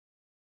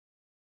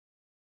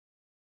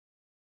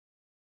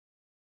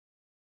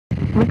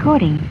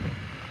Recording.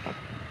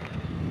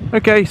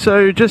 Okay,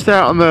 so just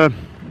out on the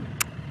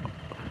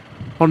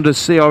Honda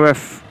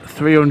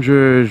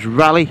CRF300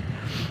 Rally,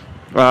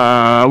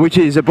 which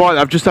is a bike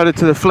that I've just added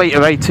to the fleet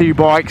of A2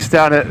 bikes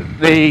down at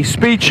the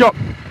speed shop.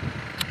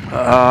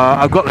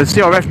 I've got the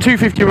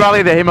CRF300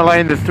 Rally, the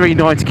Himalayan, the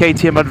 390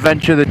 KTM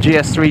Adventure, the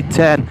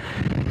GS310,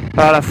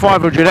 the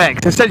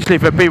 500X. Essentially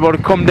for people to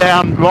come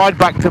down, ride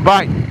back to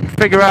back,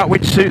 figure out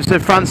which suits their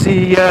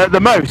fancy the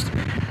most.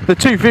 The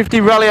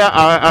 250 Rally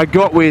I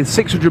got with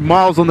 600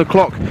 miles on the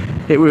clock.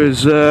 It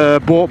was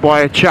bought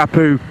by a chap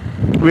who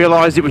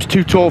realised it was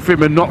too tall for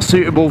him and not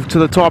suitable to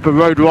the type of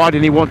road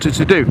riding he wanted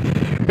to do.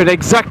 But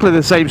exactly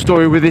the same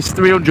story with this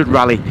 300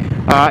 Rally.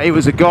 It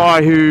was a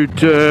guy who'd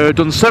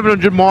done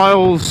 700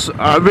 miles,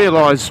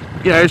 realised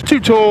it's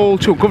too tall,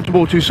 too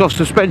uncomfortable, too soft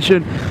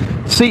suspension,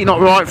 seat not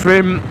right for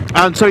him,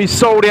 and so he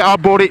sold it. I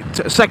bought it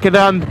second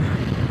hand,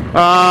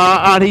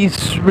 and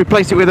he's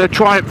replaced it with a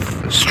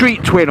Triumph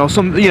Street Twin or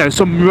some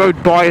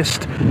road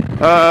biased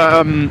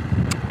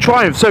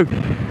Triumph. So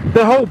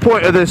the whole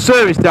point of the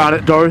service down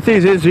at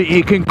Dorothy's is that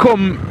you can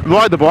come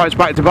ride the bikes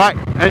back to back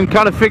and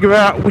kind of figure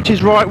out which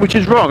is right, which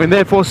is wrong, and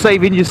therefore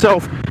saving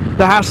yourself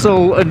the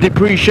hassle and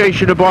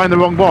depreciation of buying the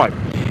wrong bike.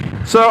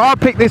 So I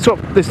picked this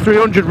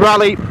 300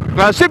 Rally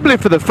simply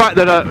for the fact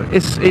that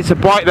it's a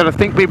bike that I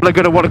think people are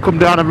going to want to come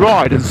down and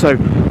ride, and so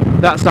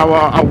that's how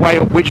I weigh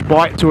up which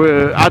bike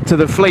to add to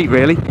the fleet,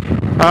 really.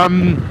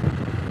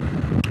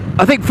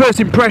 I think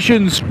first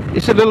impressions,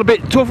 it's a little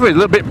bit tougher, it's a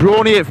little bit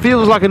brawny. It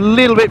feels like a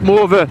little bit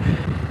more of a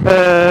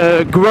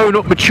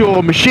grown-up,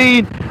 mature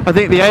machine. I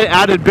think the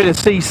added bit of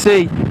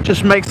CC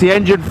just makes the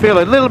engine feel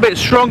a little bit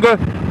stronger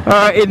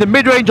in the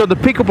mid-range, on the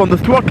pickup, on the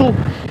throttle.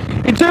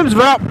 In terms of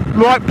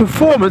outright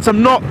performance,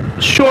 I'm not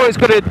sure it's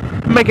going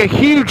to make a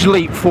huge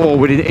leap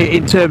forward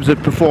in terms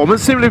of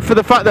performance, simply for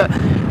the fact that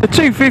the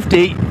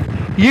 250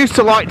 used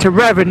to like to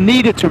rev and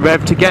needed to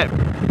rev to get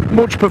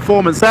much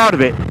performance out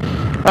of it.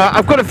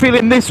 I've got a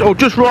feeling this, or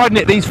just riding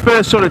it these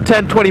first sort of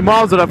 10-20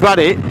 miles that I've had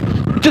it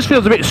just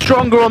feels a bit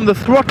stronger on the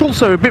throttle,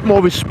 so a bit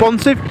more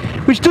responsive,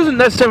 which doesn't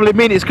necessarily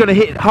mean it's going to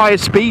hit higher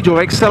speeds or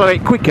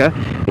accelerate quicker.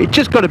 It's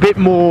just got a bit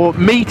more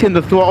meat in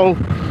the throttle,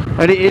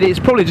 and it's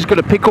probably just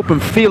going to pick up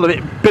and feel a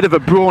bit of a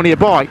brawnier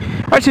bike.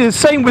 Actually, the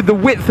same with the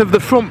width of the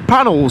front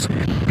panels.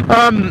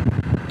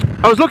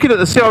 I was looking at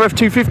the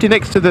CRF250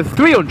 next to the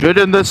 300,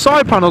 and the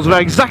side panels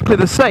are exactly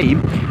the same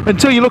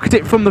until you look at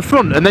it from the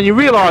front, and then you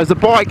realise the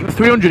bike, the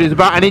 300, is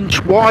about an inch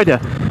wider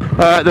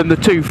than the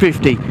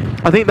 250.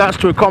 I think that's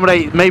to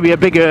accommodate maybe a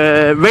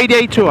bigger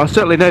radiator. I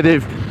certainly know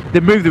they've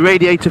moved the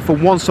radiator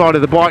from one side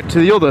of the bike to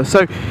the other.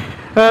 So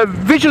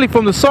visually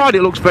from the side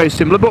it looks very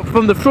similar, but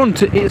from the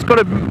front it's got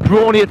a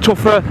brawnier,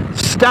 tougher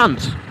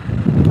stance.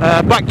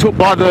 Backed up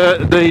by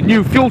the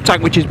new fuel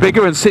tank, which is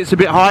bigger and sits a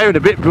bit higher and a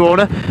bit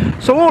broader.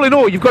 So all in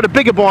all, you've got a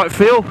bigger bike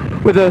feel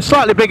with a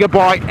slightly bigger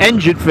bike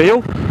engine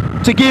feel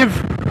to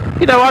give,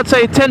 I'd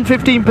say a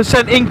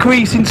 10-15%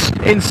 increase in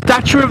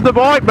stature of the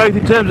bike, both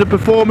in terms of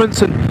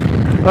performance and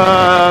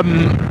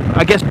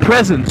I guess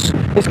presence.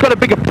 It's got a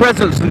bigger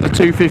presence than the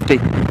 250.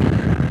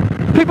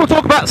 People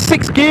talk about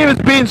 6th gear as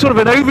being sort of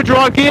an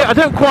overdrive gear. I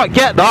don't quite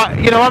get that.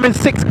 I'm in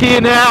 6th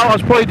gear now. I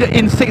was probably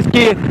in 6th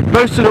gear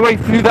most of the way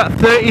through that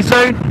 30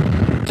 zone.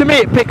 To me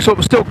it picks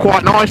up still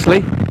quite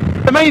nicely.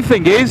 The main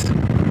thing is,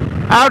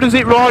 how does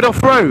it ride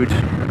off-road?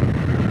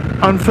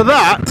 And for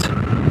that,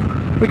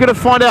 we're going to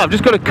find out. I've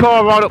just got a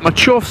car right up my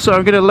chuff, so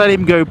I'm going to let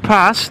him go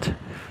past.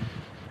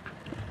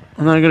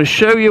 And then I'm going to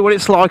show you what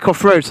it's like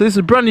off-road. So this is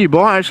a brand new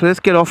bike, actually. Let's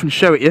get off and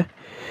show it you.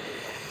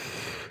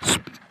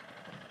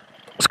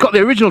 It's got the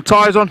original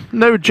tyres on,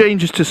 no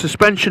changes to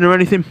suspension or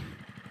anything.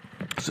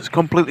 So it's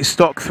completely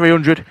stock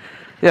 300.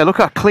 Yeah, look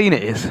how clean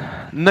it is.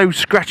 No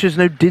scratches,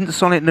 no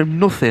dints on it, no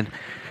nothing.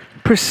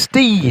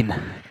 Pristine. Well,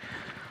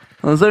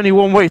 there's only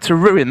one way to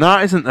ruin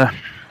that, isn't there?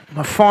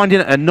 I'm finding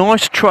it a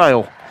nice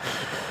trail.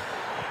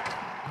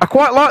 I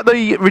quite like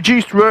the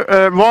reduced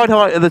ride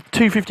height of the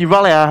 250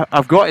 Rally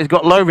I've got. It's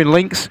got lowering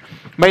links,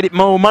 made it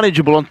more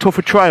manageable on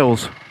tougher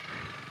trails.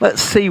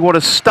 Let's see what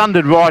a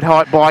standard ride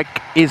height bike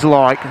is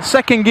like.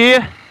 2nd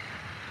gear,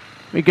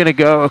 we're going to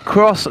go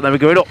across, and then we're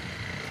going up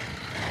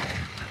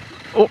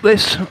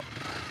this.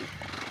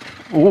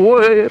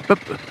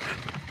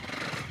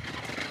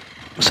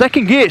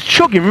 2nd gear, it's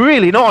chugging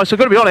really nice, I've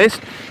got to be honest.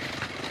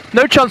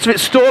 No chance of it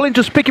stalling,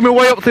 just picking my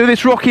way up through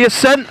this rocky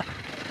ascent.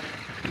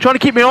 Trying to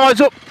keep my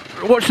eyes up,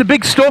 watch the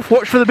big stuff,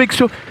 watch for the big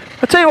stuff.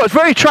 I tell you what, it's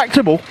very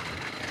tractable.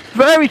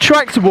 Very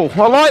tractable.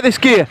 I like this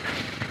gear.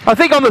 I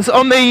think on the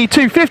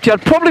 250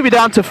 I'd probably be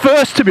down to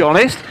 1st, to be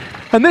honest,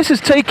 and this is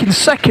taking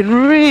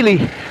 2nd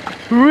really,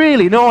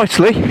 really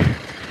nicely.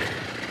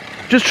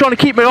 Just trying to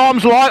keep my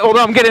arms light,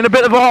 although I'm getting a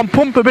bit of arm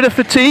pump, a bit of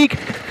fatigue.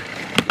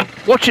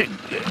 Watch it,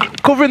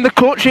 covering the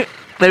clutch.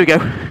 There we go.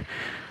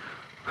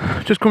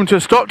 Just coming to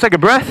a stop, take a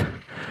breath.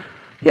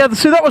 Yeah,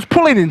 so that was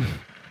pulling in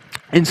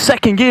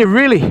 2nd gear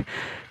really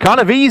kind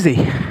of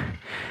easy,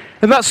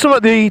 and that's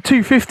something the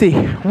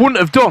 250 wouldn't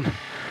have done.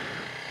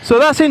 So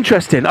that's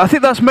interesting. I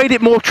think that's made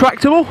it more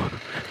tractable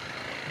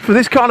for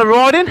this kind of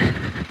riding.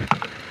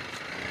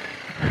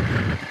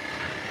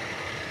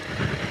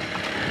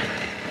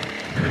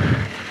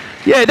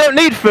 Yeah, you don't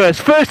need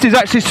first. First is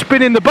actually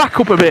spinning the back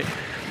up a bit.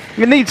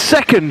 You need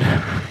second.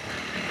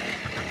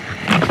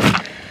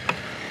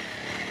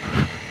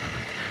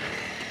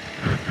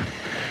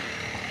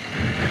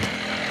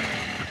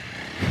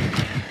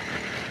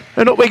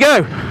 And up we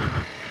go.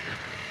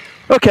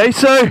 Okay,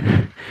 so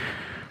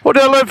what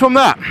did I learn from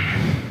that?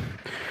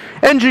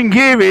 Engine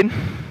gearing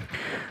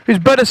is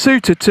better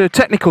suited to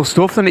technical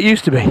stuff than it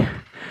used to be,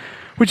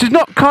 which is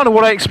not kind of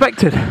what I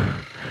expected.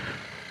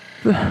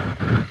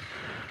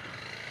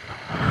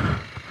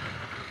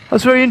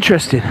 That's very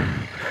interesting.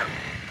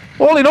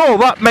 All in all,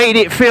 that made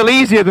it feel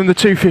easier than the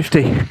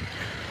 250.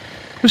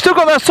 We've still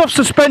got that soft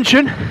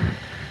suspension.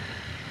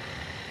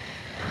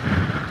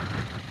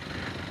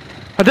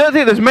 I don't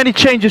think there's many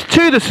changes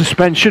to the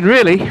suspension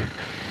really,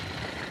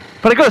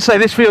 but I've got to say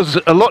this feels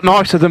a lot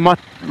nicer than my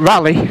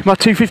Rally, my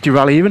 250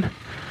 Rally even.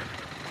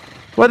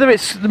 Whether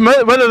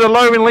the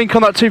lowering link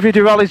on that 250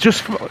 Rally has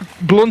just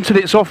blunted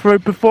its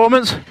off-road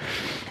performance,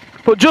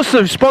 but just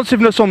the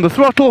responsiveness on the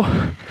throttle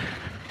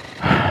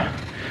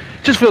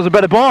just feels a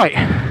better bike.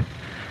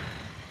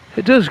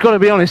 It does, got to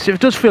be honest,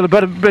 it does feel a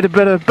better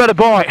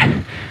bike.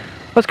 I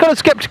was kind of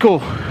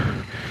sceptical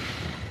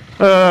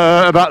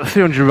about the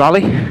 300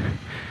 Rally.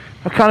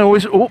 I kind of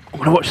always, I'm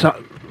going to watch that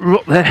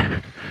rut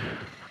there.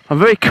 I'm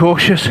very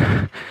cautious.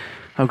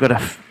 I've got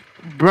a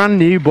brand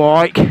new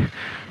bike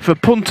for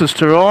punters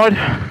to ride,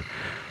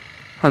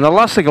 and the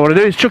last thing I want to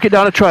do is chuck it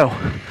down a trail.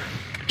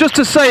 Just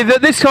to say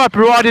that this type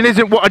of riding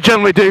isn't what I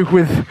generally do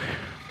with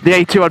the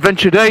A2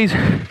 Adventure Days.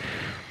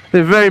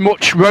 They're very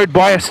much road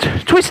biased,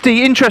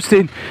 twisty,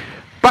 interesting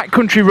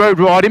backcountry road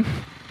riding,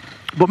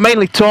 but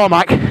mainly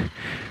tarmac.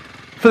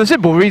 For the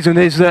simple reason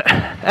is that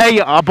A,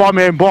 I buy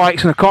my own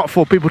bikes and I can't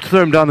afford people to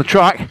throw them down the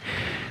track,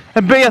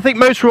 and B, I think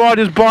most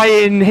riders buy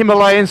in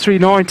Himalayas,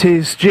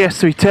 390s,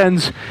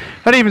 GS310s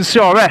and even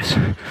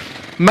CRFs,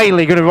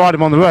 mainly going to ride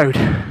them on the road.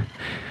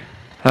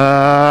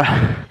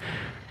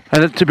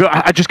 And to be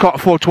honest, I just can't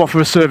afford to offer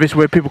a service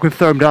where people can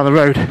throw them down the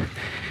road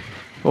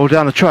or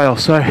down the trail.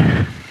 So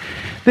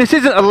this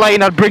isn't a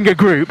lane I'd bring a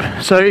group.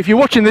 So if you're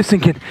watching this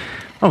thinking,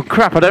 oh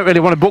crap, I don't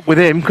really want to book with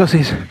him because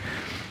he's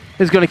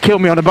going to kill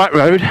me on a back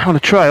road, on a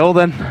trail,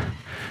 then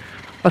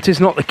that is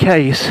not the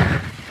case.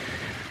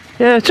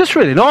 Yeah, it's just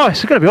really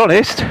nice, I've got to be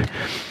honest.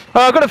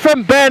 I've got a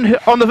friend Ben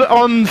on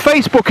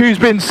Facebook who's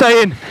been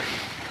saying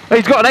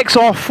he's got an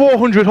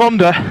XR400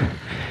 Honda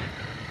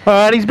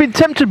and he's been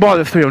tempted by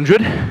the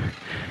 300,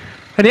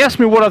 and he asked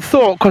me what I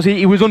thought because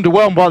he was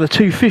underwhelmed by the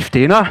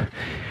 250, and I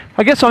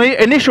guess on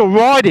initial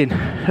riding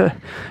of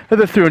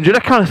the 300 I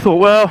kind of thought,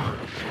 well,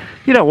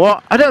 you know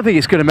what, I don't think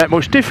it's going to make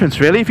much difference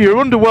really. If you're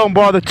underwhelmed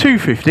by the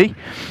 250,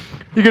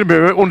 you're going to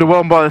be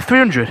underwhelmed by the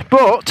 300.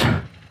 But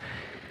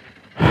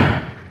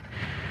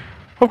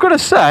I've got to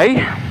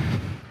say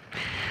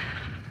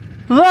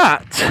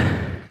that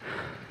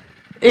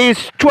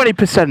is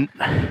 20%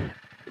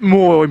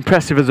 more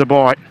impressive as a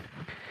bike.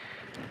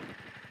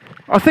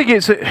 I think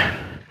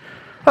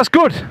that's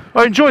good.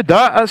 I enjoyed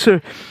that. That's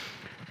a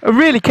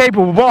really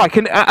capable bike,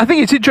 and I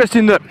think it's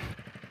interesting that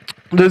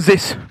there's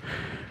this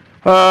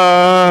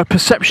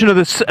perception of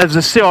the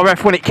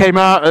CRF when it came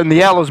out, and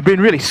the L has been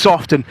really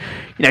soft, and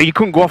you know, you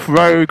couldn't go off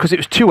road because it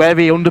was too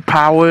heavy,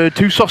 underpowered,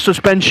 too soft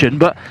suspension.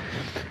 But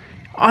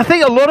I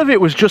think a lot of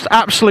it was just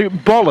absolute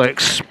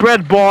bollocks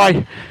spread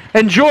by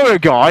enduro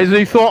guys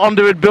who thought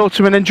Honda had built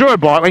them an enduro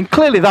bike, when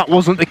clearly that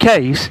wasn't the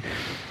case.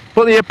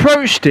 But they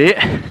approached it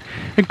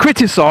and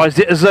criticised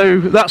it as though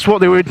that's what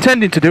they were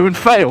intending to do, and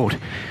failed.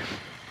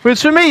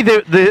 Whereas for me,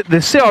 the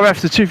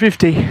CRF, the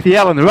 250, the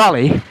L and the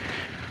Rally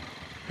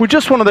were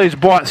just one of those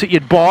bikes that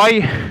you'd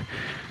buy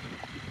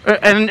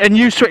and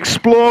use to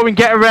explore and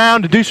get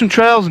around and do some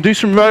trails and do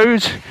some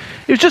roads.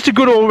 It was just a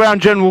good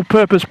all-round general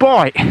purpose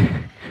bike.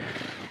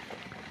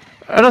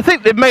 And I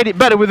think they've made it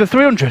better with the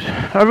 300.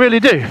 I really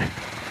do.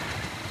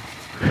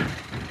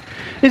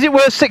 Is it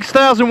worth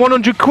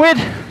 6,100 quid?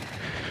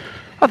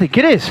 I think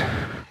it is.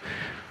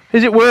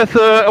 Is it worth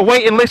a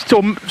waiting list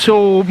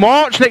till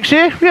March next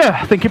year? Yeah,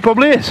 I think it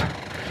probably is.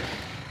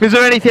 Is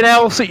there anything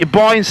else that you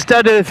buy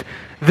instead of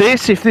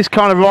this, if this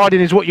kind of riding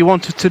is what you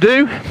wanted to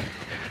do?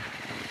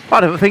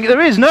 I don't think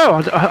there is,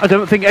 no. I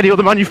don't think any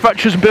other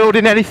manufacturer's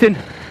building anything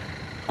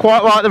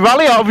quite like the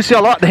Rally. Obviously I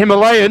like the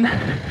Himalayan,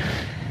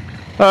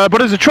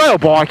 but as a trail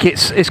bike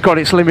it's got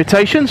its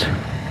limitations.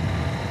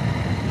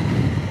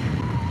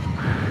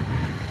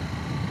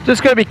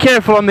 Just got to be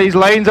careful on these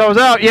lanes. I was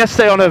out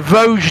yesterday on a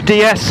Vosges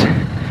DS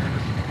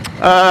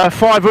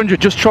 500,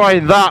 just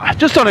trying that,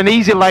 just on an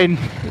easy lane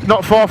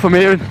not far from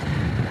here, and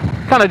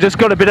kind of just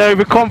got a bit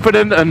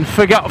overconfident and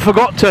forgot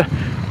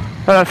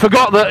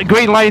that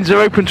green lanes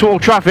are open to all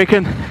traffic,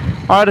 and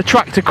I had a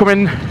tractor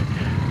coming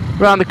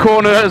around the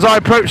corner as I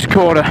approached the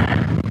corner,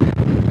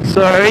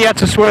 so he had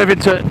to swerve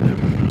into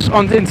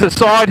the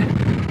side,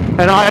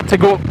 and I had to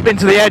go up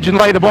into the edge and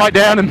lay the bike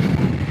down, and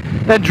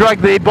then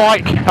drag the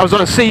bike. I was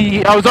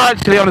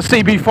actually on a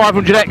CB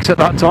 500X at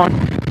that time.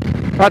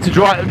 I had to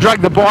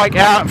drag the bike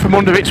out from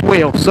under its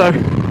wheel, so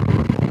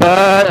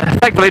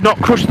thankfully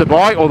not crushed the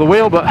bike or the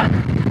wheel, but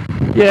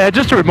yeah,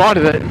 just a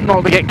reminder that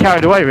not to get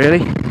carried away, really.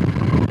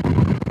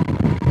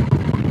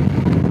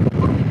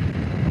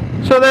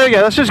 So there you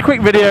go, that's just a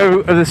quick video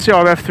of the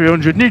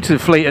CRF300, new to the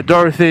fleet at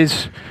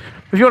Dorothy's.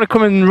 If you want to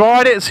come and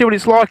ride it and see what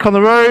it's like on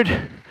the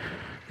road,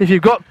 if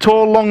you've got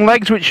tall, long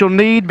legs, which you'll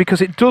need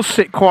because it does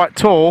sit quite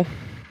tall.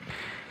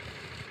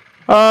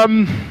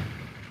 One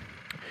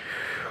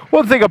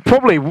thing I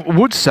probably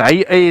would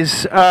say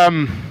is there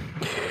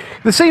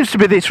seems to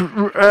be this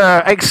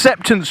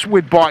acceptance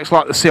with bikes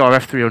like the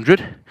CRF300.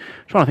 I'm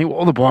trying to think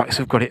what other bikes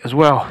have got it as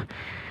well.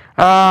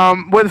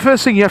 Well, the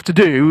first thing you have to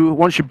do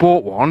once you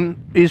bought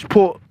one is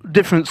put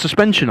different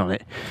suspension on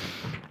it,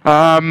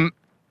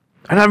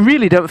 and I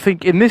really don't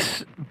think in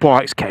this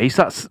bike's case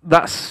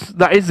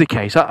that is the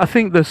case. I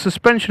think the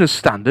suspension is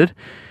standard.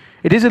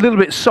 It is a little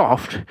bit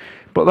soft,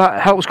 but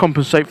that helps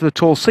compensate for the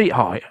tall seat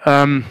height.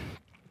 And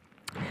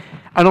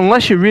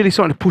unless you're really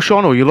starting to push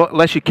on, or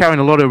unless you're carrying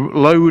a lot of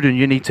load and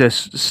you need to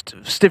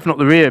stiffen up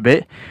the rear a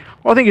bit,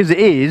 well, I think as it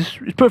is,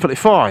 it's perfectly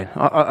fine.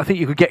 I think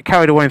you could get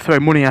carried away and throw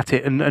money at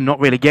it and not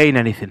really gain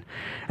anything,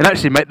 and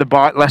actually make the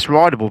bike less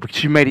rideable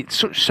because you made it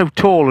so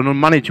tall and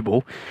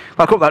unmanageable.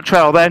 Like up that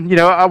trail then, you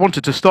know, I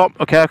wanted to stop.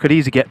 Okay, I could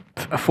easily get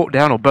a foot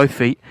down or both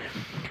feet.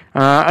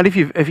 And if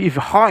you've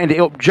heightened it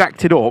up,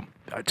 jacked it up,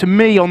 to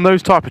me on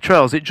those type of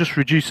trails, it just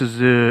reduces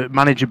the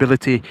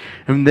manageability,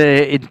 and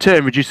in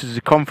turn reduces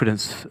the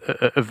confidence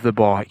of the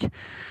bike.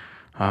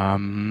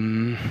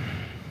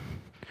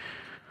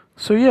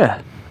 So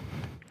yeah.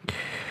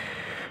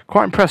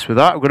 Quite impressed with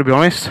that, I've got to be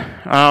honest.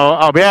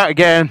 I'll be out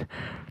again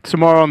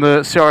tomorrow on the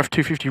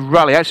CRF300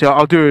 Rally. Actually,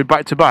 I'll do it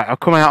back to back. I'll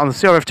come out on the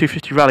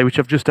CRF300 Rally, which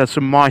I've just had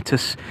some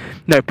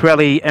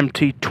Pirelli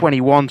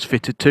MT21s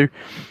fitted to,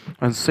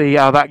 and see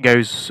how that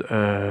goes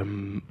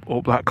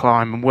up that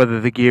climb and whether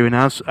the gearing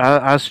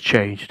has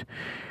changed.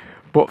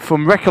 But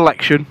from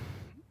recollection,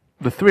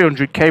 the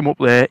 300 came up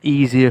there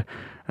easier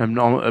and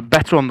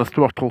better on the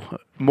throttle,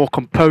 more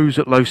composed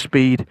at low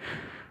speed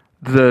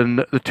than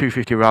the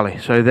 250 Rally.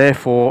 So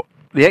therefore,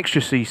 the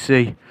extra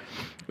CC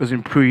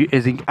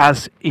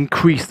has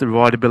increased the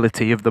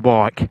rideability of the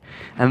bike,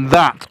 and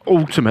that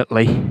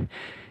ultimately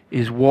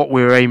is what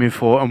we're aiming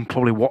for and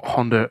probably what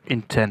Honda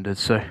intended.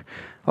 So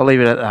I'll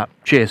leave it at that.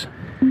 Cheers.